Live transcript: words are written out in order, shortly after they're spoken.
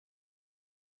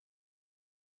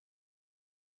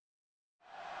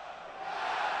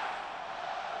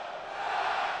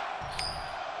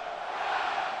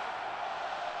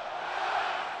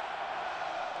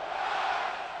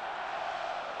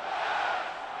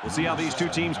We'll see how these two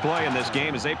teams play in this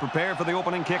game as they prepare for the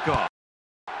opening kickoff.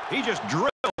 He just drills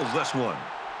this one.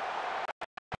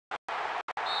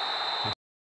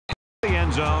 The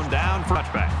end zone, down for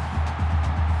touchback.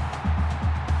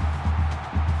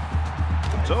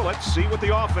 So let's see what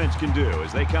the offense can do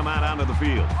as they come out onto the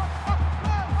field.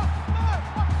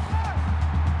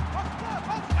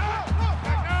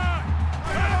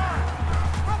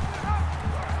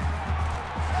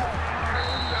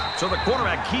 So the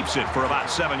quarterback keeps it for about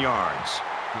 7 yards.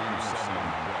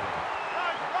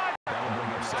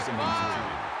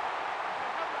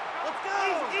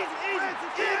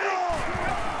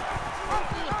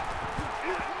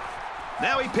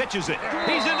 Now he pitches it.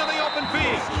 He's into the open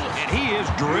field. And he is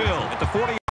drilled at the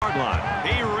 40-yard line.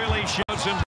 He really shows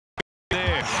him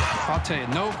there. I'll tell you,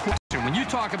 no question. When you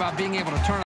talk about being able to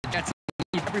turn on the Jets,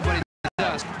 everybody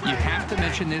does, you have to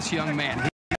mention this young man. His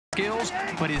skills,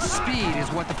 but his speed is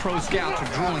what the pro scouts are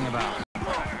drooling about.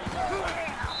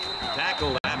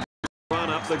 Tackle that run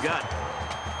up the gut.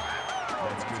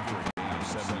 That's good for a gain of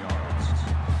 7 yards.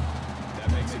 That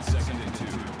makes it 2nd and 2.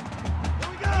 Here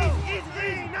we go!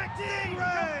 Easy! 19!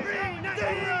 Green! 19!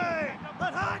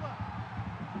 Hut hot!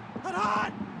 Hut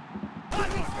hot!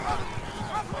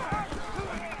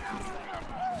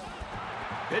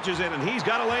 Pitches in, and he's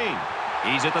got a lane.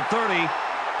 He's at the 30,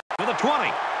 to the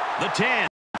 20, the 10.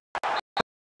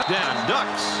 Down,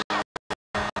 Ducks.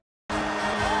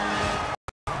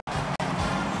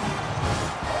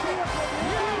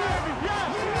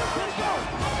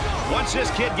 Once this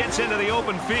kid gets into the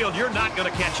open field, you're not going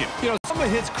to catch him. You know, some of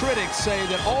his critics say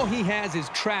that all he has is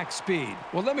track speed.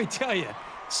 Well, let me tell you,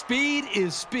 speed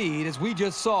is speed, as we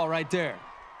just saw right there.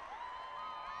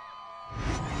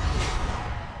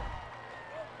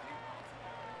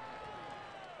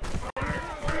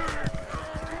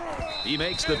 He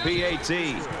makes the PAT.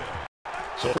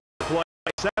 So play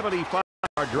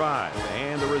 75-yard drive,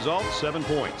 and the result, 7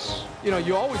 points. You know,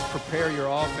 you always prepare your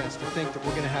offense to think that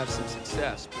we're going to have some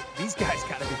success. But these guys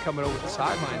got to be coming over the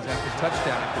sidelines after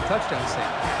touchdown saying,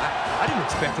 I didn't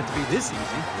expect it to be this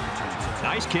easy.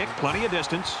 Nice kick, plenty of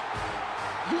distance.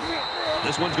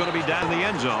 This one's going to be down in the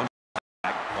end zone.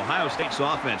 Ohio State's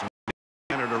offense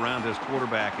centered around this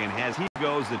quarterback, and as he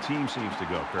goes, the team seems to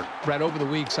go, Kirk. Brad, over the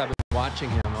weeks, I've been watching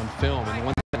him on film, and the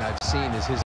one thing I've seen is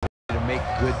his ability to make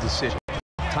good decisions.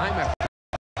 Time after time,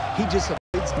 he just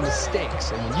avoids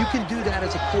mistakes, and when you can do that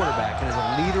as a quarterback and as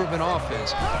a leader of an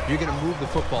offense, you're going to move the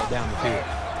football down the field.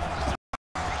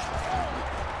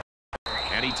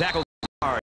 And he tackles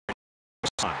hard.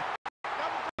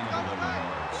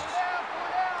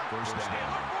 First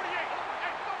down.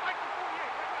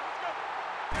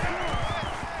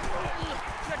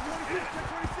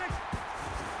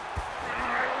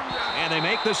 And they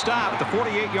make the stop at the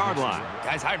 48-yard line.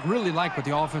 Guys, I really like what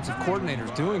the offensive coordinator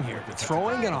is doing here. But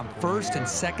throwing it on 1st and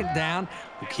 2nd down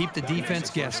will keep the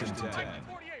defense guessing. 48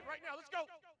 right now, let's go.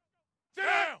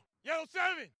 Down! Yellow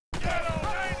 7! Yellow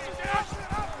 90!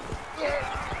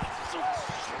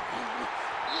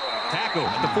 Tackle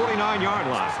at the 49-yard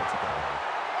line.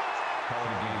 Call it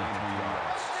a gain of 3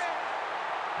 yards.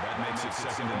 That makes it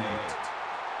 2nd and 8.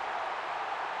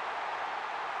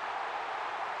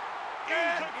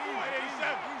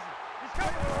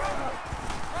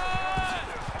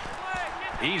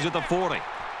 He's at the 40.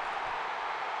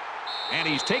 And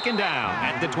he's taken down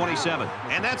at the 27.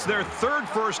 And that's their 3rd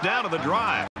first down of the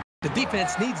drive. The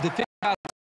defense needs to figure out,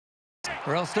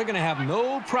 or else they're going to have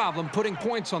no problem putting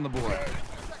points on the board.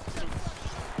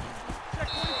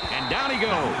 And down he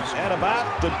goes at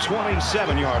about the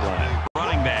 27-yard line.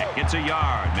 Running back gets a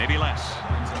yard, maybe less.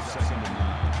 Brings up 2nd and 9.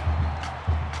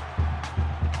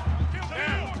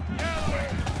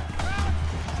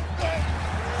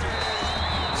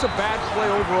 It's a bad play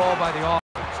overall by the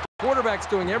offense. The quarterback's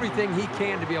doing everything he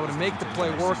can to be able to make the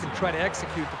play work and try to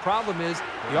execute. The problem is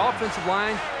the offensive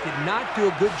line did not do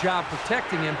a good job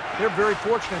protecting him. They're very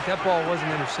fortunate that ball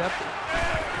wasn't intercepted.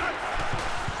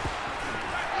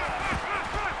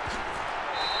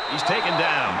 He's taken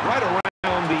down right around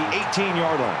the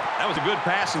 18-yard line. That was a good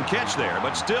pass and catch there,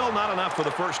 but still not enough for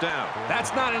the first down.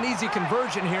 That's not an easy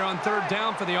conversion here on 3rd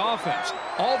down for the offense.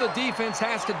 All the defense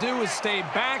has to do is stay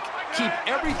back, keep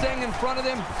everything in front of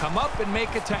them, come up and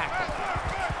make a tackle.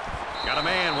 Got a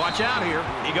man, watch out here.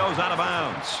 He goes out of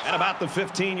bounds at about the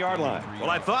 15-yard line.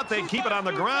 Well, I thought they'd keep it on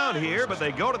the ground here, but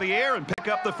they go to the air and pick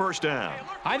up the first down.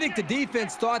 I think the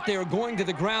defense thought they were going to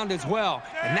the ground as well,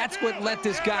 and that's what let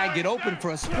this guy get open for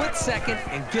a split second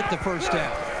and get the first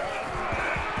down.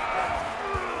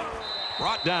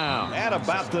 Brought down at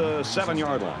about the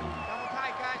 7-yard line.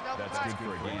 That's good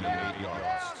for a gain of 8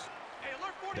 yards.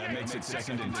 That makes it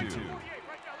 2nd and 2.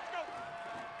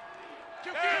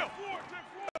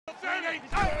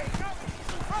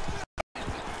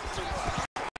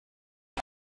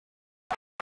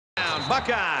 Down,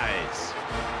 Buckeyes.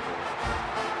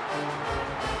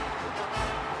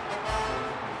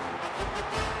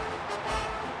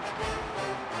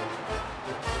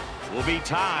 Will be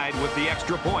tied with the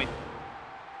extra point.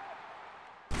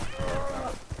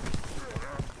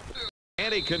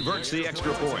 And he converts the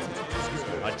extra point.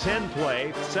 A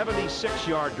 10-play,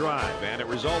 76-yard drive, and it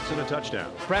results in a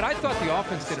touchdown. Brad, I thought the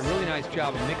offense did a really nice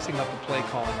job of mixing up the play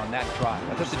calling on that drive.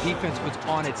 I thought the defense was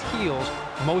on its heels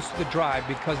most of the drive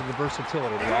because of the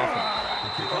versatility of the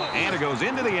offense. And it goes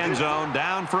into the end zone,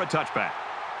 down for a touchback.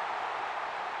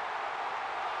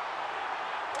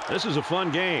 This is a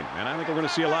fun game, and I think we're going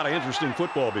to see a lot of interesting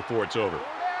football before it's over.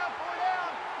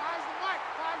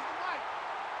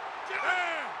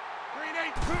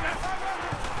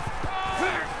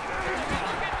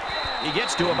 He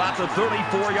gets to about the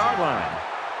 34-yard line.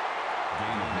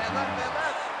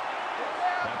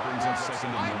 That brings him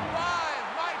second and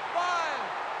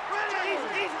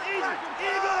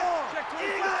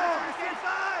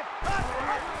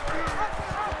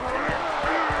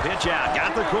 1. Pitch out,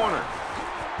 got the corner.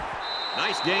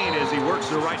 Nice gain as he works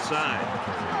the right side.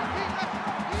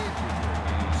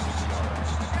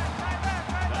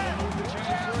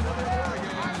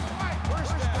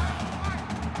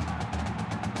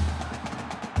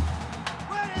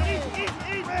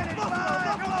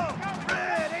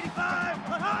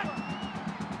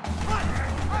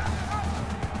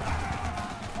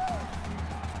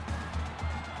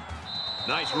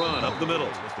 Nice run up the middle.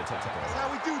 That's how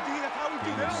we do, D. That's how we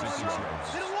do.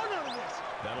 They don't want none of this.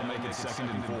 That'll make it second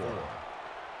and 4.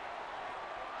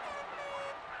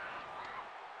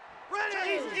 Ready,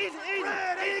 easy.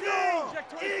 Eagle.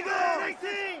 Eagle.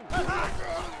 18.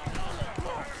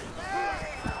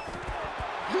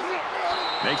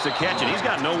 Makes the catch, and he's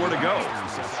got nowhere to go.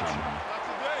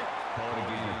 Call it a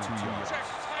gain of 2 yards.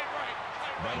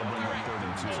 That'll bring up third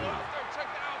and 2.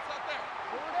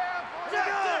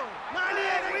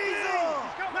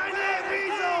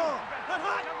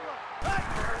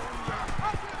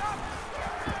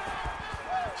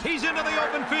 He's into the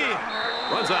open field.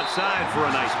 Runs outside for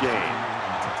a nice gain.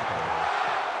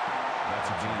 That's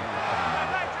a gain.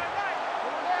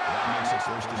 That makes it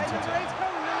first and 10.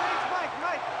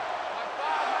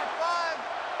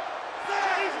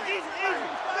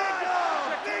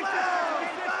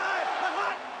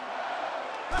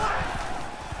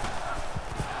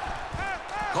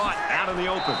 Caught out in the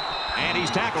open. And he's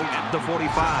tackled at the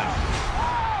 45.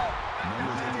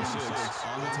 Number 36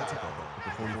 on the tackle at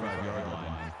the 45-yard line.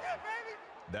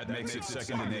 That makes it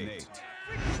second and 8.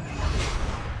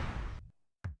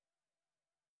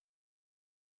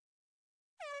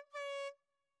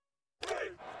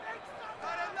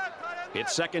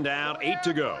 It's second down, 8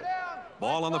 to go.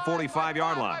 Ball on the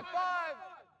 45-yard line.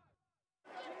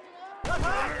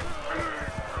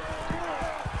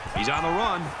 He's on the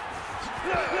run.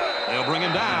 They'll bring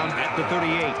him down at the 38.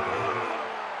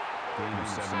 Gain of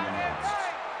 7 yards.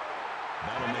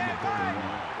 That'll make it third and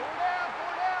 1.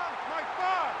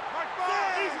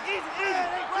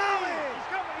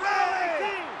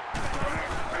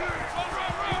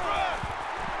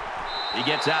 He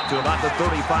gets out to about the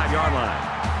 35-yard line.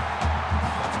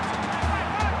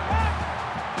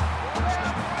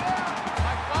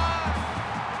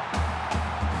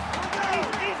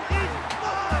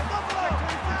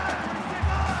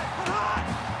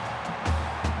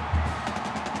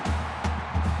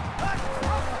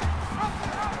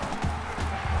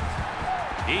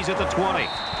 He's at the 20.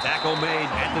 Tackle made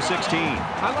at the 16.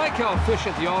 I like how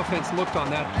efficient the offense looked on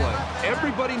that play.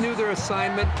 Everybody knew their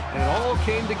assignment, and it all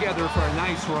came together for a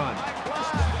nice run.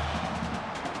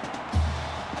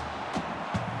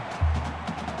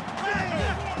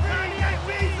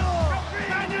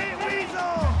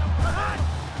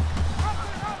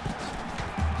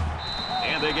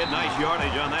 And they get nice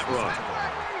yardage on that run.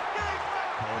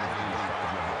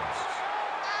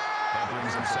 That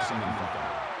brings him second and 5.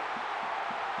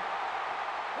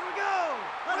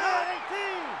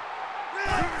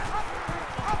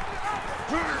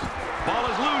 Ball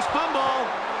is loose, fumble.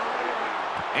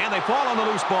 And they fall on the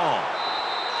loose ball.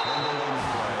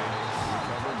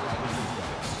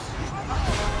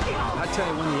 I tell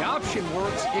you, when the option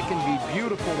works, it can be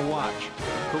beautiful to watch.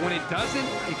 But when it doesn't,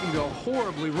 it can go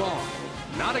horribly wrong.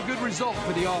 Not a good result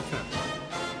for the offense.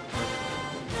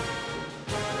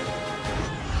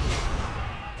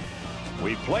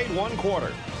 We've played one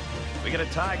quarter. We get a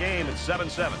tie game at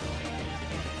 7-7.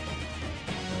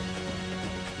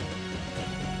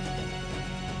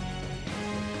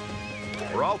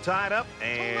 We're all tied up,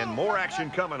 and more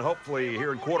action coming, hopefully,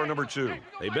 here in quarter number 2.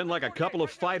 They've been like a couple of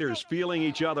fighters feeling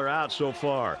each other out so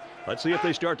far. Let's see if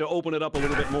they start to open it up a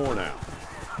little bit more now.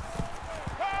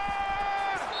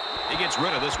 He gets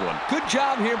rid of this one. Good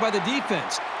job here by the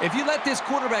defense. If you let this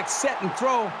quarterback set and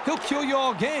throw, he'll kill you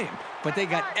all game. But they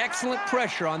got excellent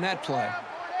pressure on that play.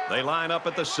 They line up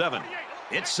at the 7.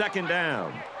 It's second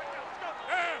down.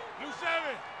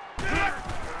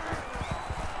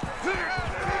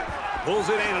 Pulls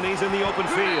it in, and he's in the open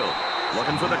field.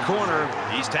 Looking for the corner.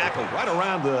 He's tackled right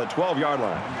around the 12-yard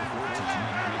line.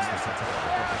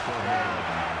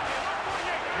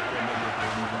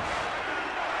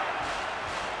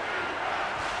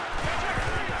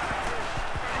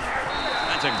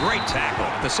 That's a great tackle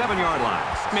at the 7-yard line.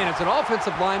 Man, as an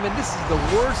offensive lineman, this is the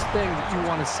worst thing that you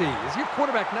want to see, is your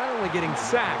quarterback not only getting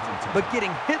sacked, but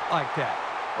getting hit like that.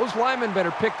 Those linemen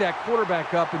better pick that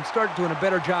quarterback up and start doing a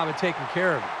better job of taking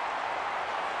care of him.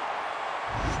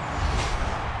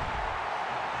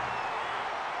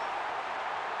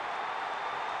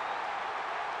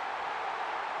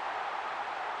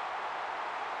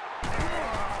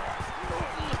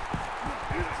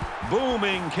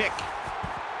 Booming kick.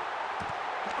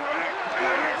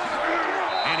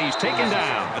 And he's taken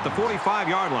down at the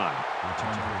 45-yard line.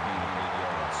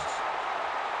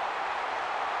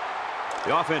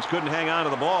 The offense couldn't hang on to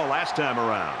the ball last time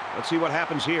around. Let's see what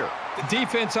happens here. The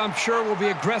defense, I'm sure, will be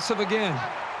aggressive again.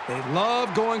 They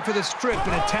love going for the strip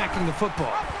and attacking the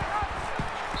football.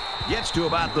 Gets to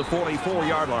about the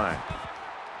 44-yard line.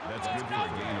 That's good for a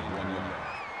gain of 1 yard.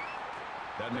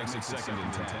 That makes it second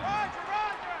and 10.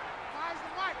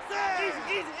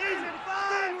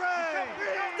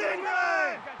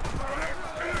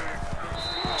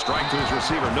 Strike to his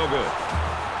receiver, no good.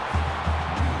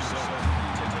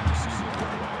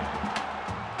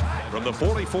 From the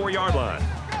 44-yard line,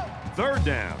 third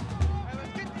down.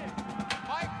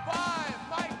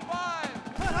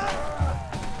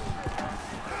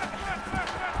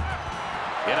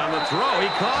 Hit on the throw, he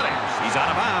caught him. He's out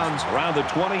of bounds around the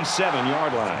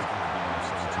 27-yard line.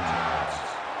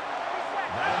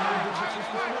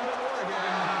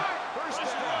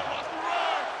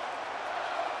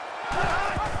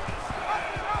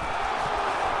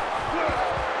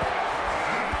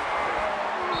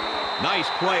 Nice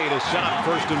play to set up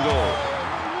first and goal.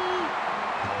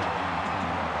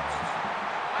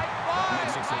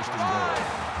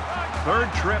 Third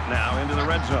trip now into the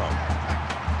red zone.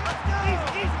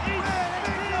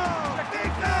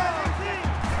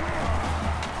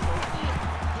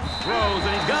 Throws,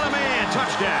 and he's got a man.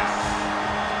 Touchdown.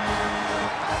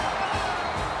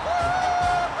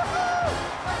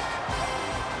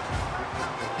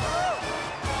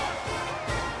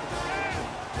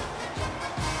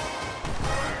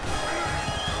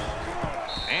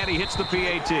 And he hits the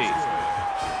PAT.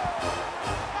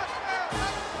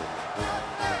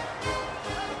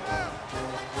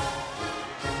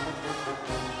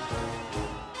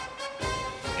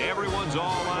 Everyone's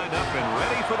all lined up and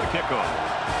ready for the kickoff.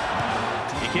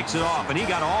 He kicks it off, and he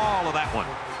got all of that one.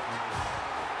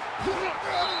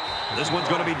 This one's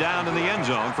going to be down in the end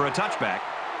zone for a touchback.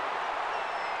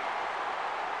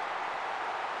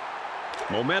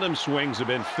 Momentum swings have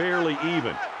been fairly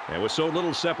even. And with so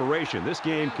little separation, this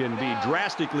game can be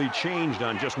drastically changed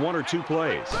on just 1 or 2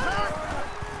 plays.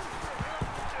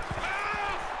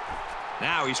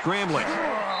 Now he's scrambling.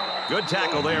 Good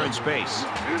tackle there in space.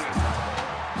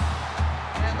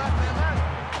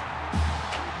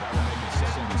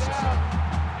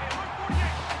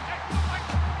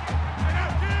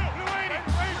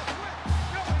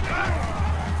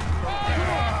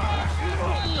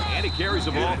 And he carries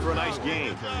the ball for a nice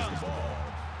gain.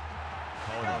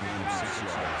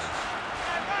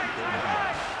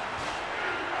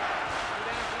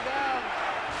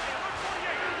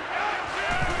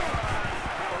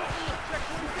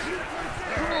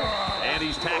 And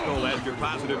he's tackled after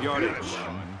positive yardage.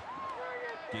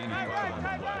 Gain of 5 on the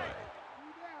play.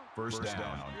 First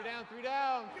down. 3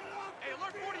 down. Hey,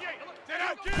 alert 48.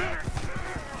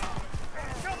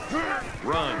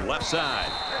 Run left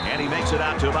side. And he makes it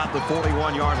out to about the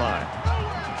 41-yard line.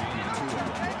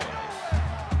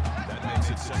 That makes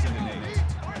it second and 8.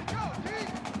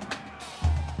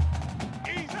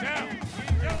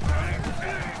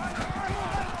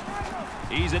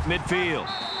 He's at midfield.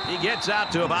 He gets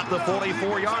out to about the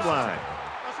 44-yard line.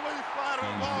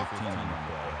 Gain of 15 on the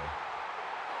play.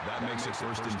 That makes it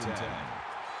first and 10.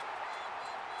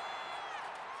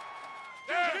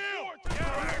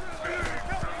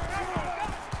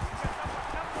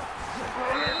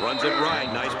 Runs it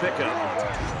right. Nice pickup.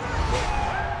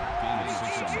 Gain of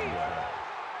 6 on the play.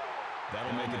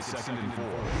 That'll make it it 2nd and 4.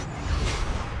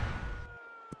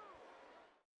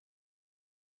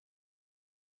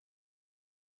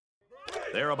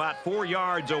 They're about 4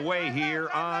 yards away here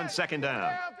on 2nd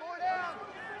down.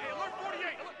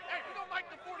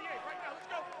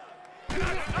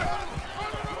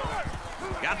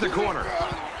 Got the corner.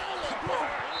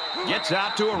 Gets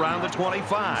out to around the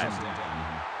 25.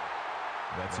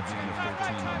 That's a gain of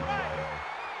 13 on the play.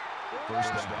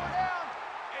 1st down.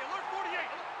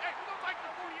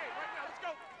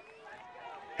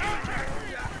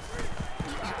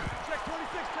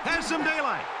 Has some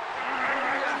daylight.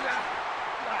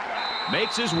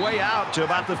 Makes his way out to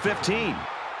about the 15. Called a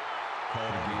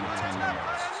gain of 10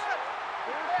 yards.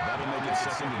 That'll make it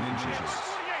 2nd and inches.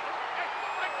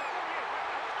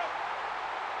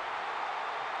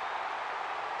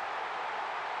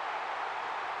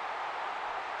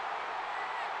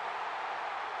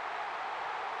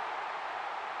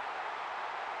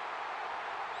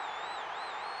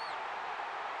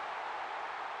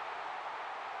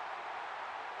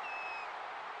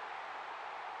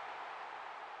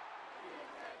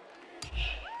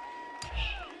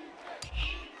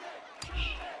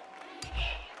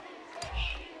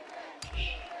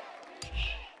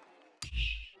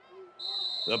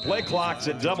 The play clock's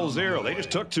at 0-0. They just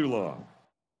took too long.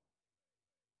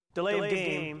 Delay of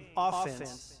game,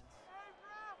 offense.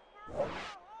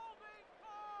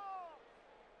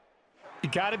 You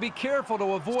got to be careful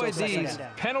to avoid these.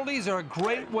 Penalties are a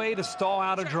great way to stall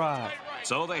out a drive.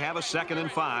 So they have a 2nd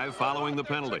and 5 following the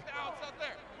penalty.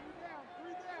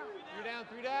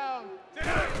 3 down.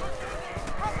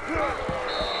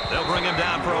 They'll bring him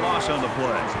down for a loss on the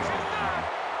play.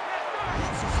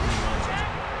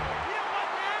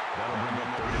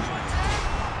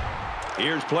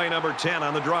 Here's play number 10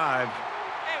 on the drive.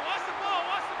 Hey, watch the ball,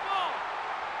 watch the ball.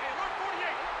 Hey, Lord 48.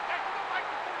 Hey, we don't like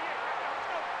the 48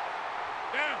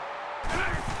 right now.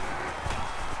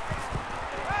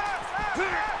 Let's go.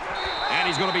 Down. And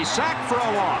he's going to be sacked for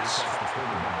a loss.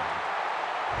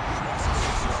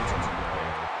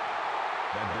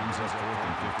 That brings us 4th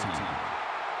and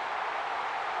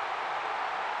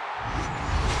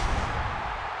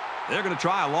 15. They're going to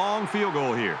try a long field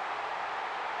goal here.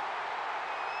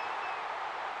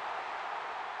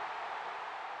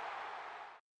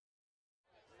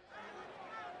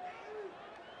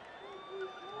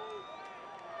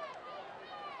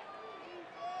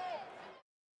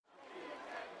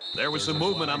 There was some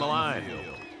movement on the line.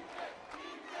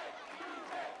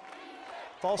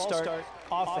 False start,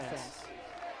 offense.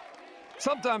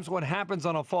 Sometimes what happens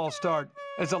on a false start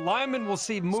is a lineman will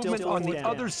see movement on the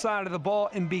other side of the ball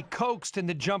and be coaxed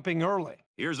into jumping early.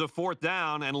 Here's a 4th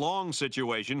down and long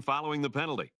situation following the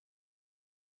penalty.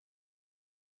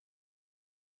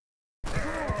 The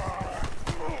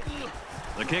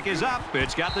kick is up.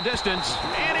 It's got the distance.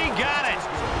 And he got it.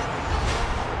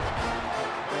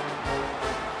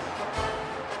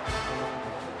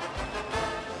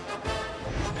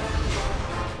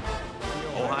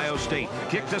 Ohio State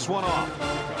kicked this one off.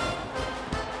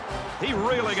 He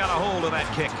really got a hold of that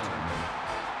kick.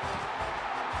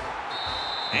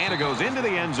 And it goes into the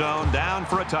end zone, down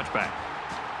for a touchback.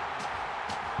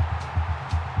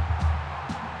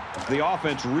 The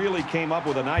offense really came up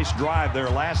with a nice drive there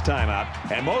last time out,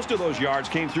 and most of those yards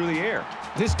came through the air.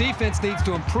 This defense needs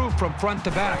to improve from front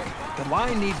to back. The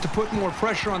line needs to put more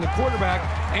pressure on the quarterback,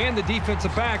 and the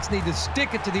defensive backs need to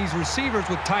stick it to these receivers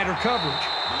with tighter coverage.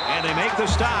 And they make the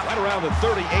stop right around the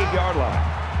 38-yard line.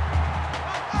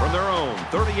 From their own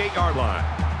 38-yard line.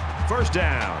 1st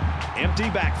down, empty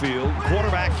backfield,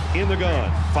 quarterback in the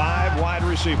gun. 5 wide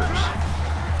receivers.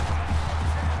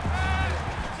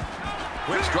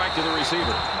 Quick strike to the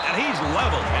receiver, and he's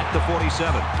level at the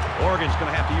 47. Oregon's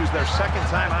going to have to use their 2nd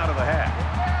time out of the half.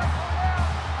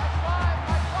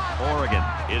 Oregon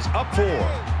is up 4.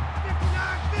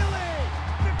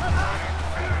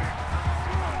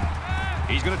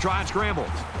 He's going to try and scramble.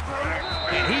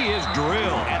 And he is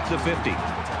drilled at the 50.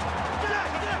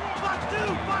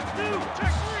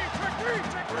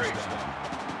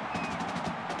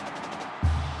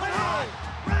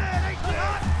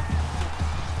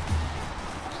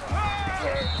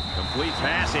 Complete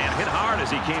pass and hit hard as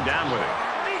he came down with it.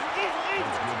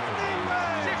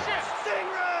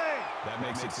 That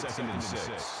makes it 2nd and 6.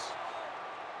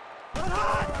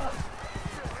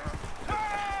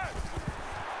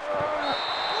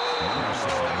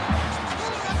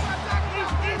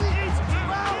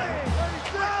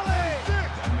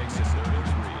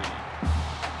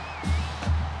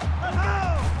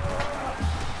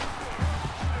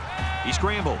 He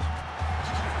scrambled.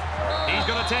 He's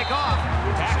going to take off.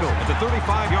 Tackle at the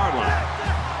 35-yard line.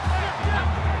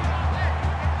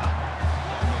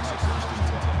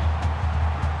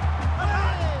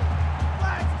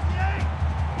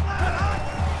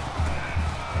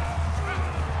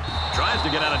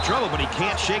 Tries to get out of trouble, but he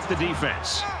can't shake the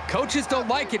defense. Coaches don't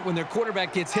like it when their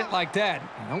quarterback gets hit like that.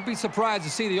 Don't be surprised to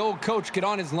see the old coach get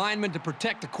on his lineman to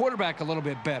protect the quarterback a little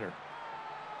bit better.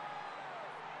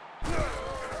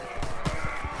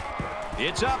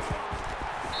 It's up,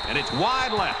 and it's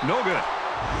wide left. No good.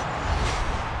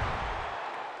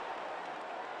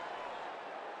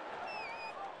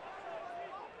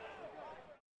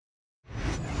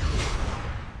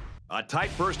 A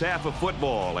tight first half of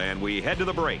football, and we head to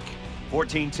the break.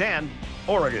 14-10,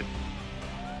 Oregon.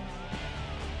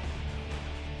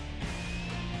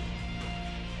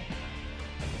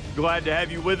 Glad to have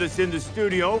you with us in the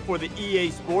studio for the EA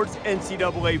Sports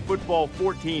NCAA Football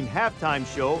 14 halftime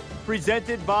show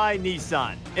presented by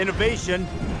Nissan. Innovation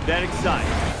that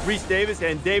excites. Reese Davis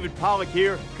and David Pollack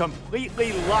here,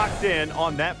 completely locked in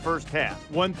on that first half.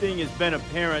 One thing has been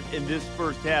apparent in this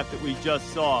first half that we just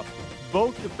saw.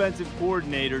 Both defensive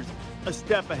coordinators a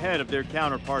step ahead of their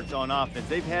counterparts on offense.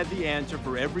 They've had the answer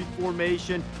for every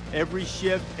formation, every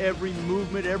shift, every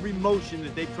movement, every motion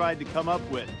that they've tried to come up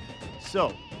with.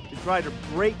 So, to try to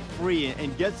break free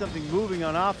and get something moving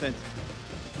on offense,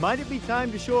 might it be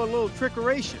time to show a little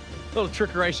trickeration? A little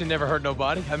trickeration never hurt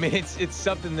nobody. I mean, it's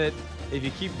something that if you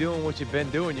keep doing what you've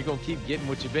been doing, you're going to keep getting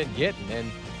what you've been getting.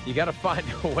 And you got to find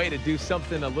a way to do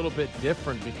something a little bit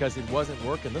different because it wasn't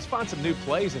working. Let's find some new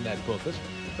plays in that book.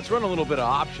 Let's run a little bit of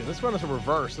option. Let's run some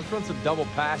reverse. Let's run some double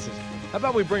passes. How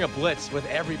about we bring a blitz with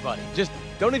everybody? Just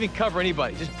don't even cover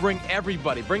anybody. Just bring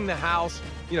everybody. Bring the house.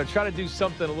 You know, try to do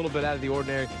something a little bit out of the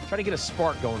ordinary. Try to get a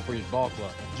spark going for your ball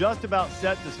club. Just about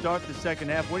set to start the second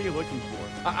half. What are you looking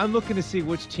for? I'm looking to see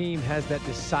which team has that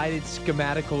decided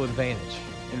schematical advantage.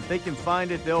 And if they can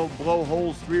find it, they'll blow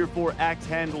holes 3 or 4 axe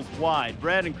handles wide.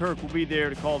 Brad and Kirk will be there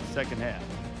to call the second half.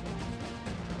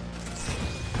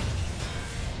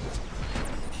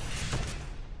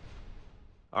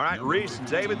 All right, Reese and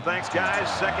David, thanks, guys.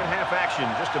 Second half action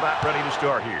just about ready to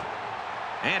start here.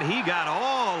 And he got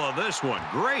all of this one.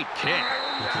 Great kick.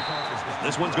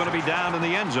 This one's going to be down in the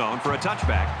end zone for a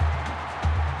touchback.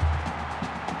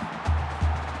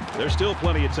 There's still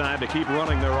plenty of time to keep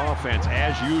running their offense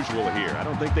as usual here. I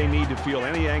don't think they need to feel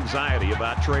any anxiety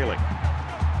about trailing.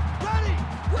 Ready!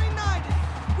 Green 90!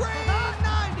 Green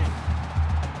 90!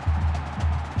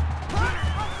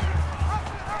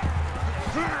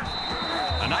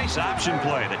 A nice option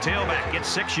play. The tailback gets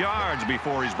 6 yards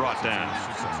before he's brought down.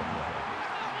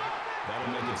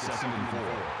 That'll make it 2nd and 4.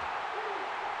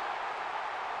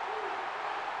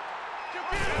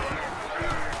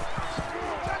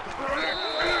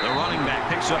 The running back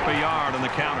picks up a yard on the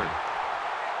counter.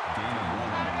 Gain of 1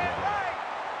 on the play.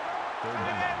 3rd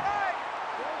down.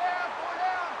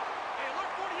 Hey, alert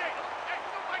 48. Hey,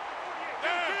 come back to 48.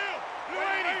 Down. Blue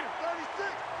 80. 36.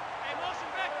 Hey, motion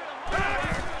back.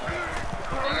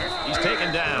 He's taken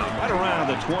down right around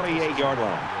the 28-yard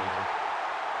line.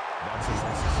 That's a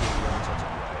 66-yard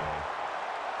touchdown.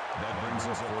 That brings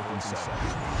us 4th and 7.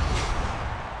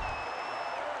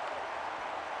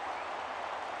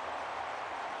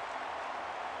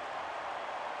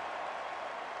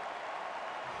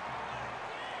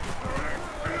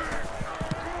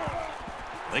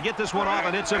 They get this one off,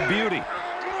 and it's a beauty.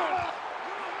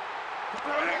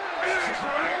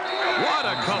 What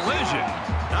a collision.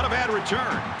 Not a bad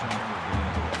return.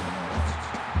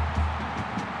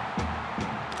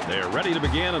 They're ready to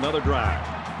begin another drive.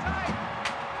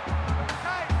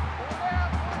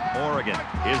 Oregon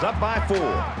is up by 4.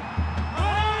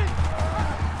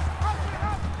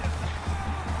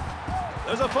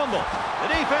 There's a fumble. The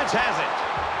defense has it.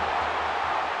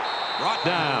 Brought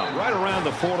down right around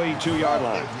the 42-yard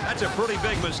line. That's a pretty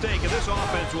big mistake, and this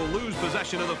offense will lose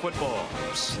possession of the football.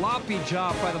 Sloppy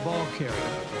job by the ball carrier.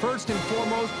 First and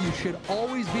foremost, you should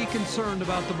always be concerned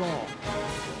about the ball.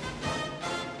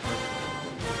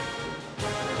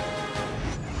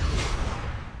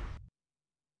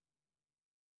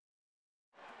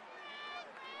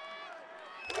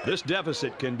 This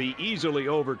deficit can be easily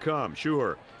overcome,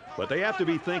 sure. But they have to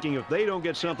be thinking if they don't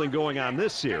get something going on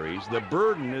this series, the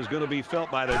burden is going to be felt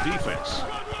by their defense.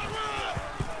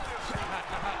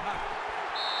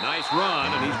 Nice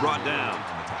run, and he's brought down.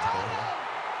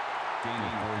 Gain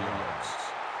of 4 yards.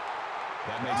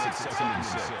 That makes it 2nd and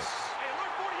 6. Hey,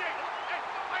 alert 48. Hey,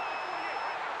 come back to 48.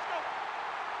 Let's go.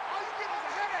 All you get is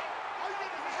a headache. All you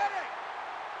get is a headache.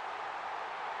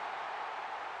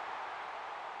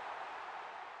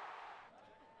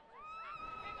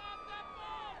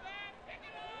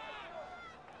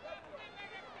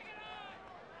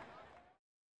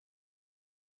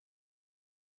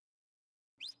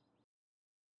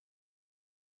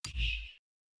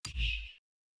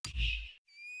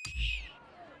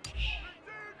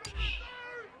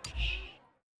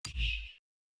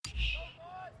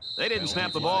 They didn't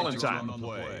snap the ball in time.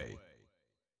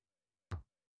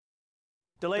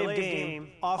 Delay of game,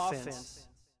 offense.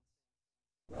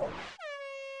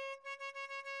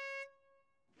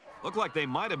 Looked like they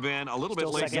might have been a little bit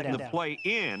late getting the play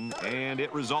in, and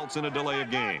it results in a delay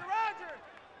of game.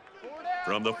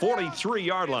 From the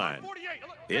 43-yard line,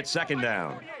 it's second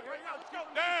down.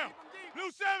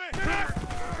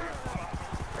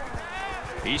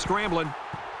 He's scrambling,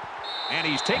 and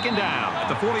he's taken down at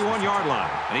the 41-yard line.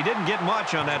 And he didn't get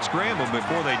much on that scramble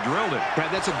before they drilled it.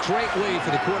 Brad, that's a great way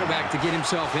for the quarterback to get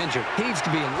himself injured. He needs to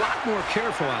be a lot more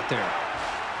careful out there.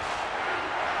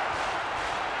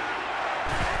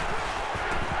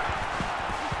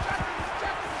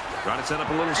 Trying to set up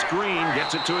a little screen,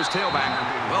 gets it to his tailback.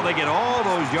 Well, they get all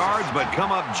those yards, but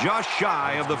come up just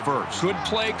shy of the first. Good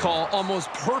play call,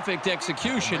 almost perfect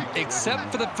execution,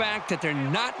 except for the fact that they're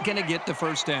not going to get the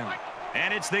first down.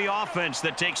 And it's the offense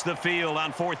that takes the field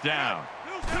on fourth down.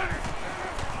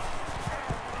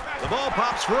 The ball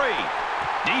pops free.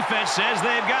 Defense says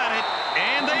they've got it,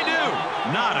 and they do.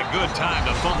 Not a good time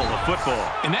to fumble the football.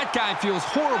 And that guy feels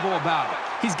horrible about it.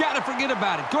 He's got to forget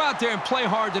about it. Go out there and play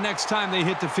hard the next time they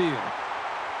hit the field.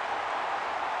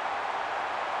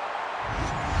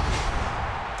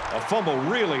 A fumble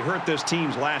really hurt this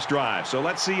team's last drive, so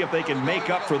let's see if they can make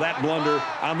up for that blunder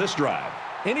on this drive.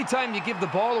 Anytime you give the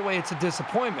ball away, it's a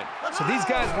disappointment. So these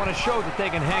guys want to show that they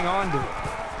can hang on to it.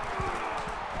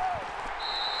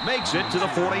 Makes it to the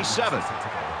 47.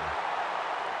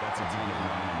 That's a deal.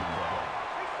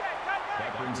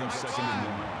 That brings up second and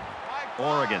 1.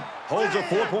 Oregon holds a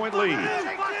 4-point lead.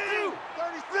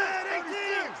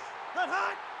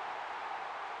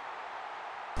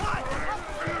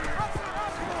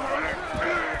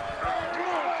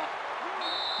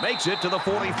 Makes it to the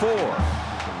 44.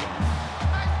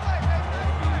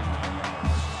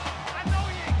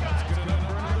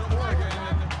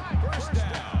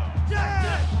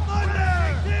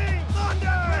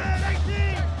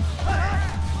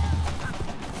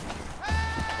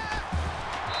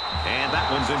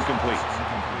 One's incomplete.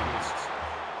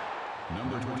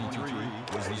 Number 23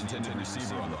 was the intended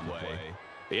receiver on the play.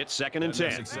 It's second and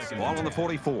 10. Ball on the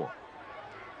 44.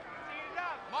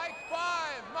 Mike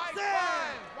 5. Mike 5.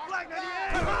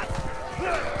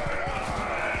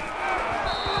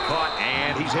 Caught,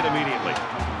 and he's hit immediately.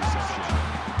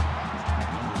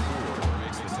 Number 4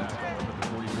 makes the tackle at the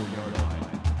 44-yard line.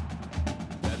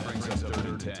 That brings us third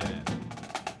and 10.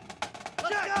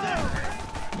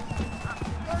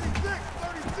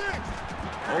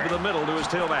 Over the middle to his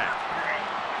tailback.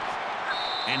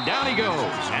 And down he goes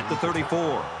at the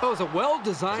 34. It was a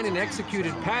well-designed and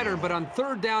executed pattern, but on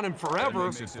third down and forever,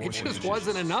 it just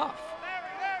wasn't enough.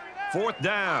 Fourth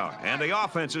down, and the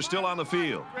offense is still on the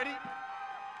field.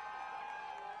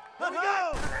 Let's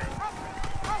go!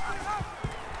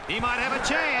 He might have a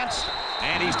chance,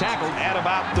 and he's tackled at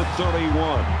about the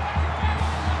 31.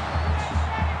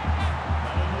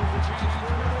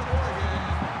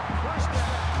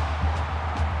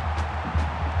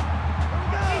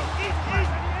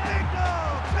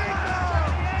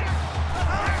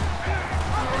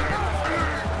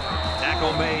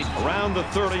 Made around the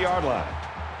 30-yard line.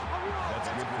 That's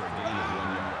good for a gain of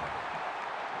 1 yard.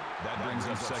 That brings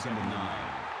up second and 9.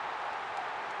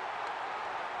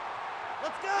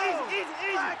 Let's go!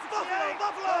 Easy. Buffalo!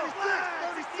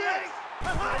 36.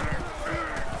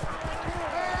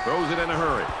 Throws it in a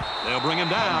hurry. They'll bring him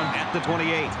down at the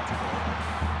 28.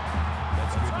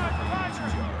 That's good for a gain of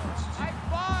 2 yards.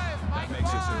 That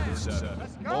makes it third and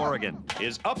 7. Oregon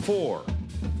is up 4.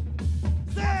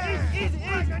 Easy.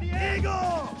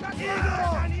 Eagle!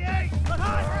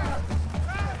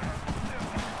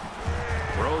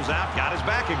 Throws out, got his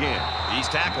back again. He's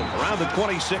tackled around the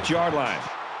 26-yard line.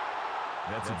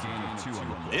 That's a gain of 2 on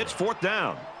the play. It's fourth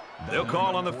down. They'll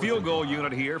call on the field goal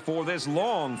unit here for this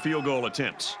long field goal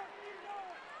attempt.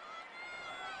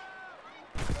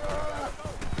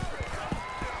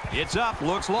 It's up,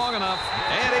 looks long enough,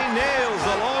 and he nails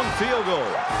the long field goal.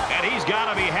 And he's got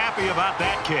to be happy about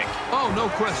that kick. Oh, no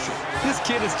question. This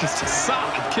kid is just a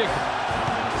solid kicker.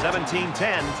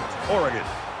 17-10, Oregon.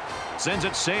 Sends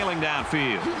it sailing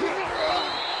downfield.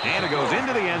 And it goes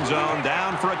into the end zone,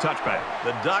 down for a touchback.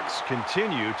 The Ducks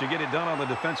continue to get it done on the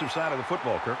defensive side of the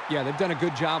football, Kirk. Yeah, they've done a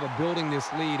good job of building this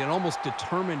lead and almost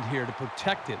determined here to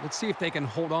protect it. Let's see if they can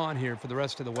hold on here for the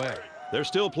rest of the way. There's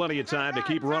still plenty of time to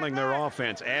keep running their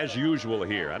offense as usual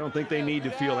here. I don't think they need to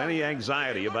feel any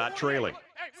anxiety about trailing.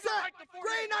 Set!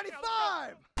 Green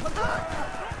 95!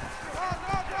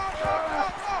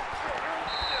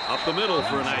 Up the middle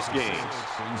for a nice gain.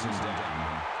 Brings him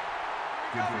down.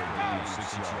 Good for a gain of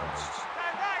 6 yards.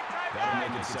 That'll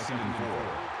make it second and 4.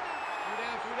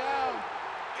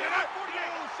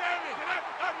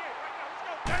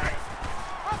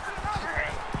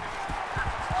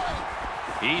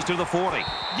 He's to the 40.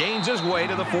 Gains his way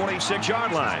to the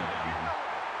 46-yard line.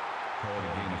 Call it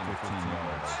a gain of 15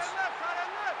 yards.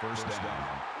 First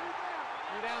down.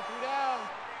 Three down.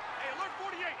 Hey, alert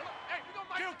 48. Hey, we gonna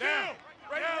Mike down.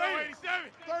 Right down,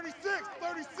 87.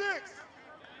 36.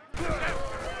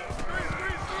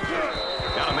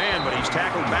 Got a man, but he's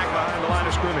tackled back behind the line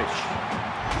of scrimmage.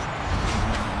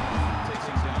 Takes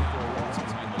him down for a loss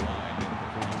behind the line at the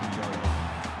 42-yard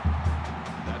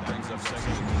line. That brings up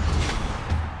second and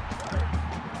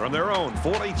 10. From their own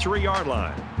 43-yard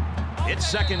line, it's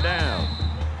second down.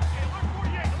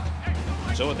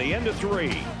 So at the end of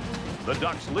 3, the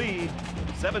Ducks lead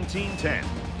 17-10.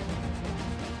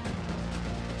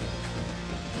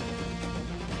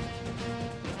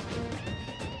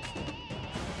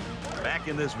 Back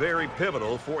in this very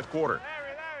pivotal fourth quarter.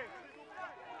 Larry.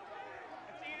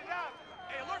 Let's eat it out.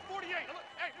 Hey, alert 48.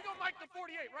 Hey, we gonna Mike the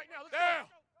 48 right now. Let's go.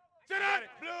 Sit up.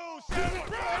 Blue,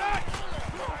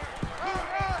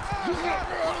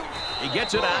 He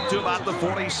gets it out to about the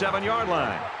 47-yard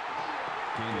line.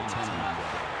 Gain of 10 on the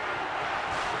play.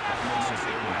 That makes it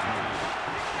 8-3.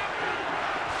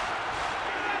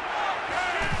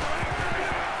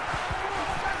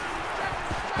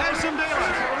 Has some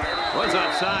dealers. Was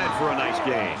outside for a nice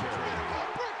gain.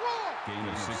 Gain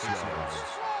of 6 yards.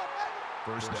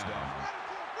 First down.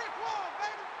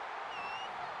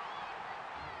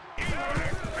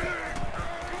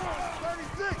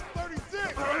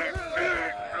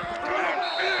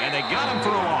 And they got him for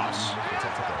a loss.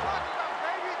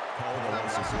 Call the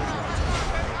loss of 4 yards.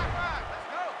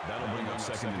 That'll bring up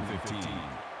second and 15.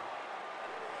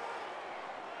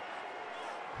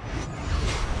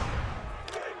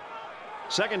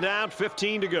 Second down,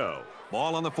 15 to go.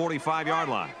 Ball on the 45-yard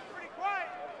line. pretty quiet.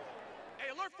 Hey,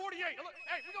 alert 48.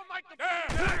 Hey, we gonna Mike the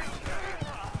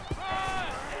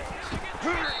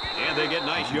And they get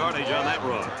nice yardage on that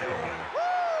run.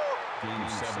 Gain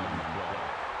of 7 on the play.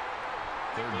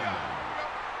 Third down.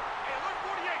 Hey, alert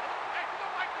 48. Hey, we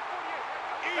gonna Mike the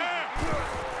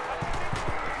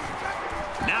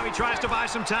 48. Now he tries to buy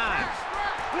some time.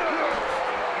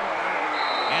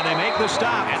 And they make the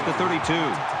stop at the 32.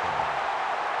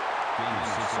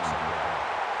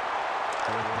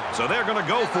 So they're going to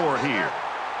go for it here.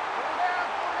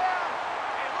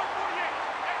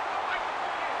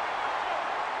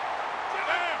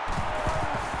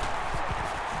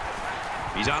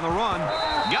 He's on the run.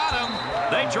 Got him.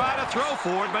 They try to throw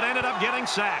for it, but ended up getting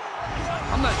sacked.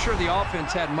 I'm not sure the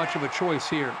offense had much of a choice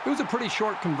here. It was a pretty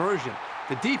short conversion.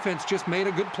 The defense just made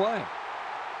a good play.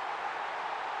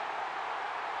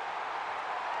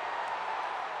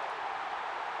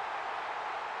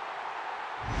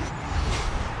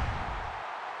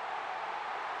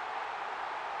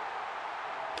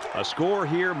 A score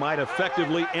here might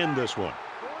effectively end this one.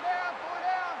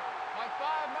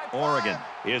 Oregon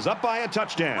is up by a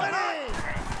touchdown.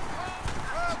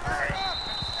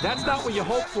 That's not what you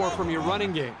hope for from your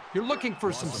running game. You're looking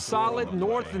for some solid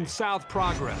north and south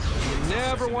progress. You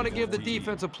never want to give the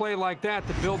defense a play like that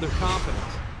to build their confidence.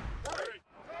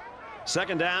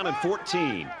 Second down and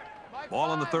 14. Ball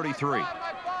on the 33.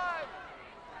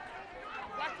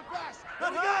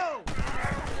 Let's go!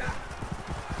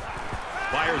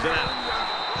 Fires it out.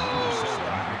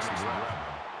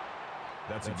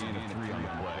 That's a gain of 3 on the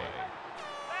play.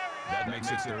 That makes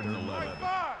it 3rd and 11.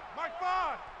 Mike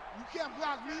 5. You can't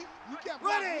block me. You can't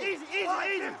block me. Easy.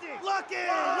 Look in.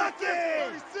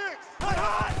 36.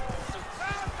 Hot.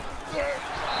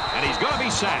 And he's going to be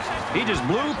sacked. He just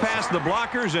blew past the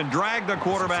blockers and dragged the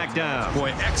quarterback down.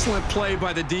 Boy, excellent play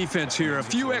by the defense here. A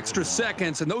few extra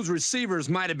seconds, and those receivers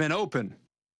might have been open.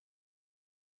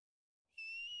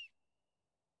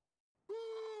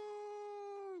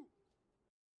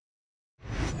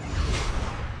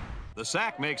 The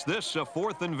sack makes this a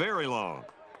 4th and very long.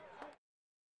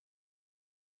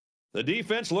 The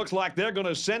defense looks like they're going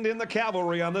to send in the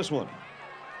cavalry on this one.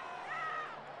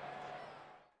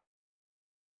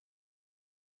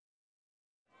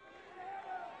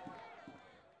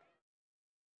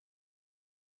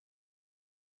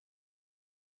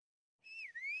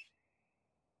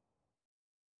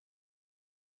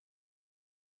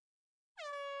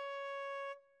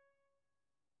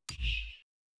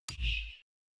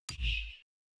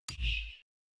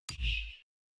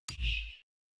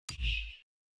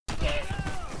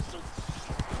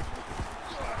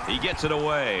 He gets it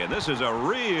away, and this is a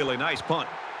really nice punt.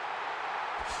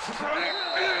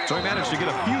 So he managed to get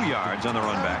a few yards on the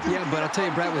run back. Yeah, but I'll tell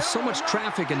you, Brad, with so much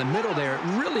traffic in the middle there, it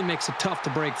really makes it tough to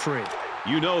break free.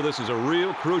 You know this is a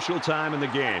real crucial time in the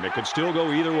game. It could still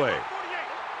go either way.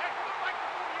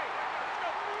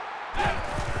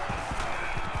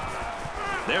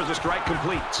 There's a strike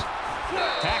complete.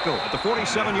 Tackle at the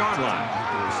 47-yard line.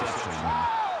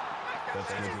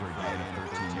 That's good for a gain of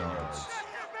 13 yards.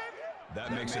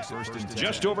 That makes it first and 10.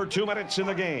 Just over 2 minutes in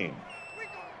the game.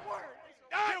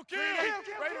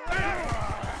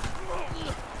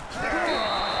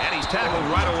 And he's tackled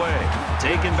right away.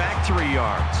 Taken back 3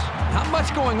 yards. Not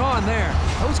much going on there.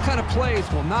 Those kind of plays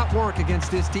will not work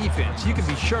against this defense. You can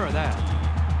be sure of that.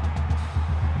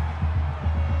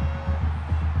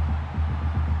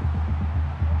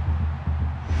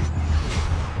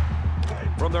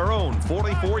 From their own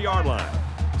 44-yard line.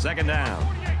 Second down.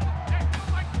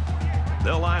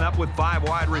 They'll line up with 5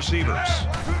 wide receivers.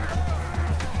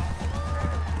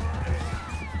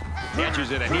 Catches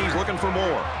it, and he's looking for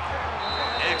more.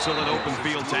 Excellent open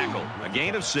field tackle. A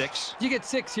gain of 6. You get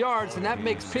 6 yards, and that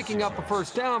makes picking up a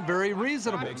first down very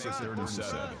reasonable. Makes it 3rd and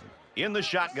 7. In the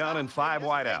shotgun and 5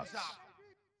 wideouts.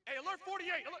 Hey, alert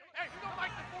 48. Hey, we don't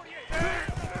like the 48.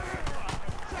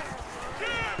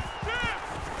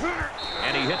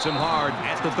 And he hits him hard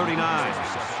at the 39.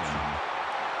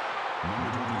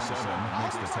 Number 27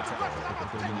 makes the tackle at the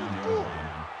 39-yard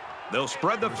line. They'll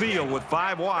spread the field with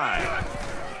 5 wide.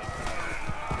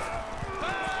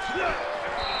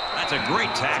 That's a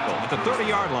great tackle at the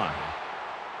 30-yard line.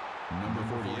 Number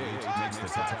 48 makes the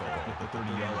tackle at the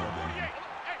 30-yard line.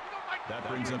 That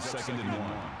brings up 2nd and 1.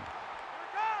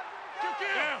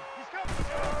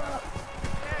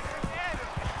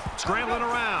 Scrambling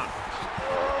around.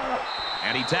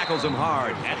 And he tackles him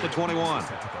hard at the 21. Gain of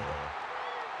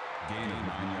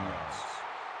 9 yards.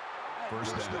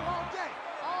 First down.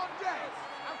 All day.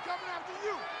 I'm coming after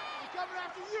you. I'm coming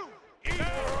after you.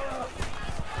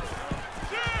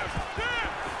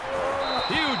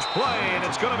 Huge play, and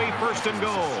it's going to be 1st and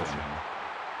goal.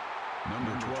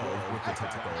 Number 12 with the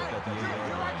tackle at the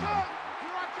 8-yard line.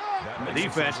 The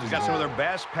defense has got some of their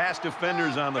best pass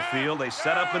defenders on the field. They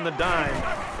set up in the dime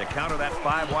to counter that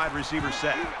 5 wide receiver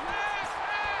set.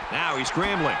 Now he's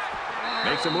scrambling.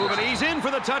 Makes a move, and he's in for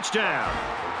the touchdown.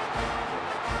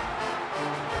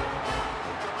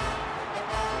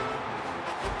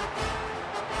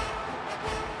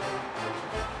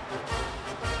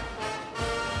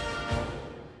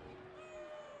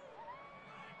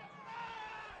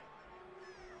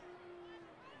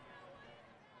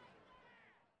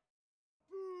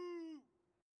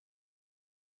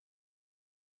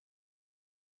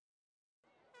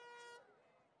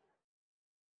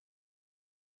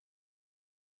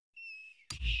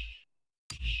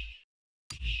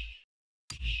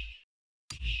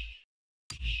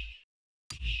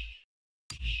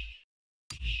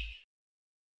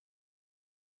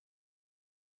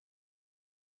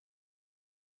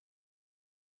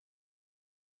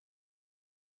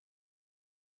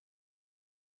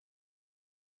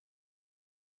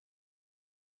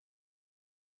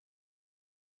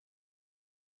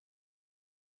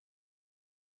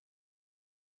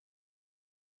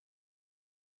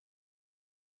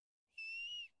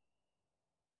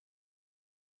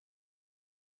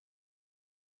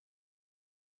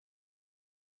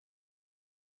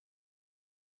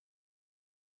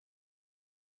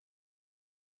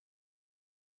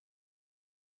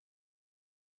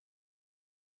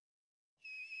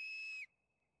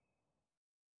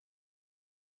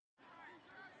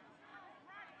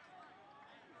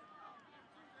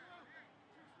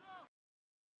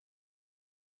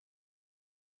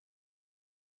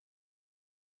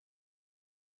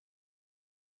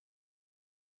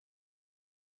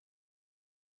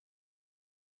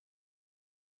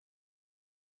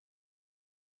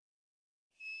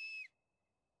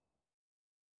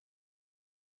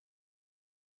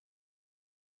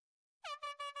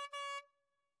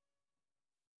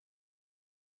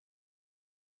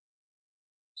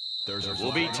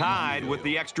 Will be tied with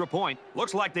the extra point.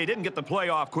 Looks like they didn't get the play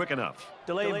off quick enough.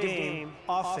 Delay of game,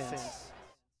 offense.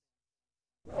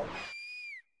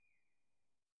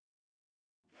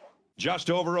 Just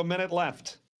over a minute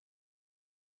left.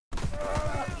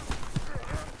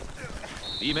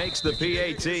 He makes the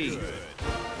PAT.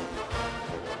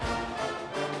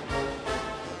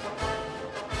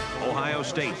 Ohio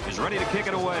State is ready to kick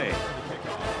it away.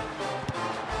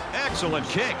 Excellent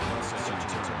kick.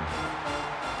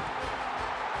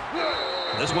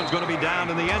 This one's going to be down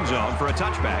in the end zone for a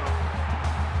touchback.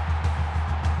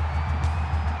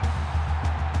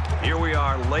 Here we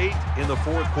are late in the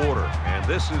 4th quarter, and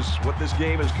this is what this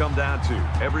game has come down to.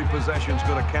 Every possession's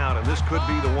going to count, and this could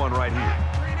be the one right here.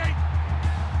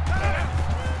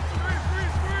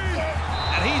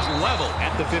 And he's level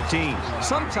at the 15.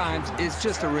 Sometimes it's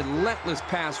just a relentless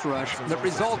pass rush that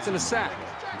results in a sack.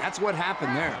 That's what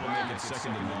happened there.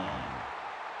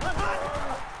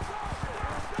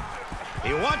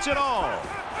 He wants it all.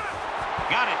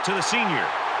 Got it to the senior.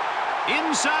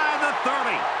 Inside the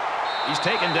 30. He's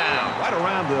taken down right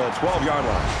around the 12-yard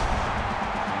line.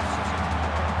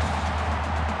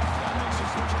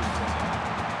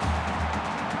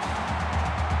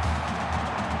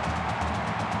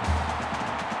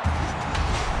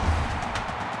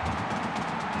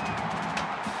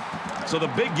 So the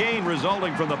big gain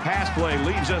resulting from the pass play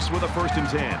leaves us with a 1st and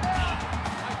 10.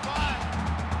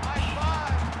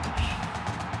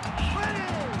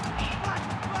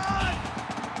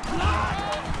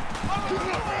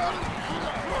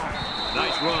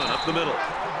 Nice run up the middle.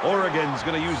 Oregon's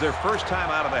going to use their first time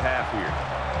out of the half here.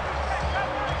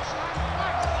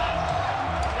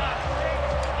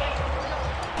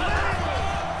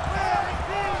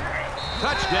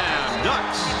 Touchdown,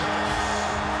 Ducks.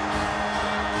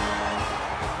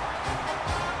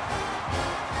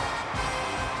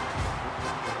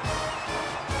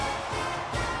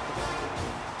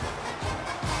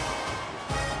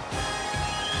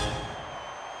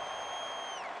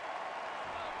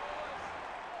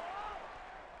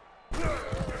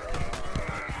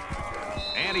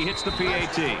 And he hits the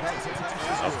PAT.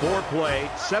 A 4-play,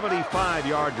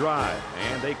 75-yard drive,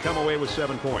 and they come away with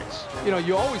 7 points. You know,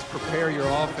 you always prepare your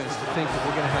offense to think that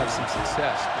we're going to have some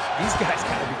success. These guys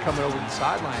got to be coming over the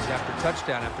sidelines after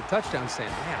touchdown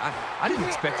saying, man, I didn't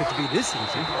expect it to be this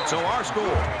easy. So our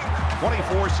score,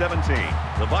 24-17.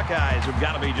 The Buckeyes have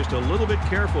got to be just a little bit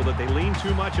careful that they lean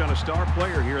too much on a star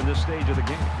player here in this stage of the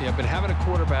game. Yeah, but having a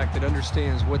quarterback that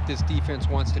understands what this defense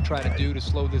wants to try to do to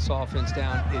slow this offense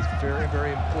down is very,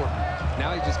 very important.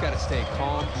 Now he's just got to stay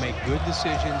calm, make good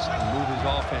decisions, and move his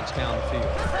offense down the field.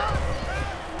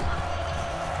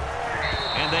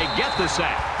 And they get the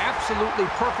sack. Absolutely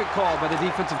perfect call by the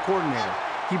defensive coordinator.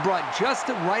 He brought just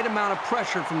the right amount of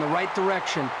pressure from the right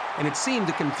direction, and it seemed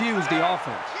to confuse the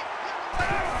offense.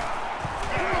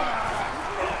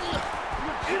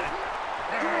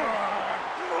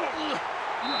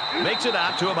 Makes it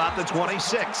out to about the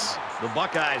 26. The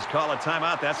Buckeyes call a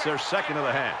timeout. That's their second of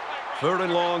the half. 3rd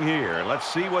and long here. Let's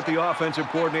see what the offensive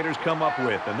coordinators come up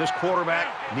with. And this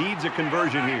quarterback needs a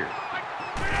conversion here.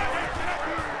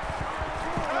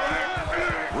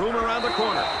 Room around the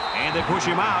corner. And they push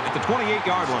him out at the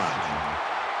 28-yard line.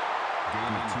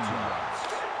 Gain of 2 yards.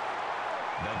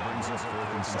 That brings us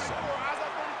 4th and 7.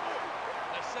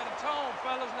 Let's set a tone,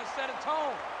 fellas. Let's set a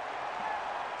tone.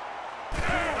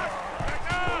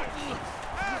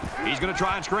 He's going to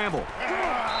try and scramble.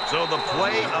 So the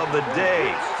play of the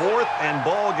day, 4th and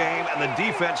ball game, and the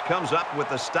defense comes up with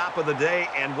the stop of the day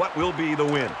and what will be the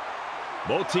win.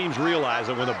 Both teams realize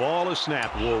that when the ball is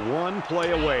snapped, we're 1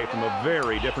 play away from a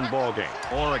very different ball game.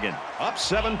 Oregon up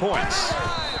 7 points.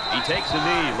 He takes a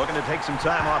knee, looking to take some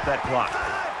time off that clock.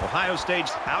 Ohio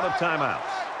State's out of timeouts.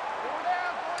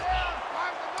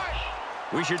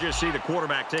 We should just see the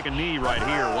quarterback take a knee right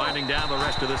here, winding down the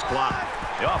rest of this clock.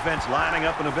 The offense lining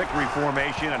up in a victory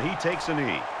formation, and he takes a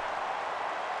knee.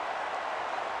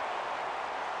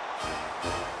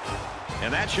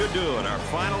 And that should do it. Our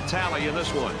final tally in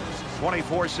this one,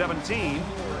 24-17,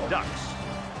 Ducks.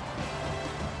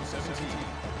 17.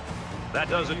 That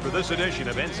does it for this edition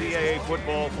of NCAA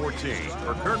Football 14.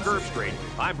 For Kirk Herbstreit,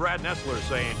 I'm Brad Nessler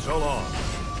saying so long.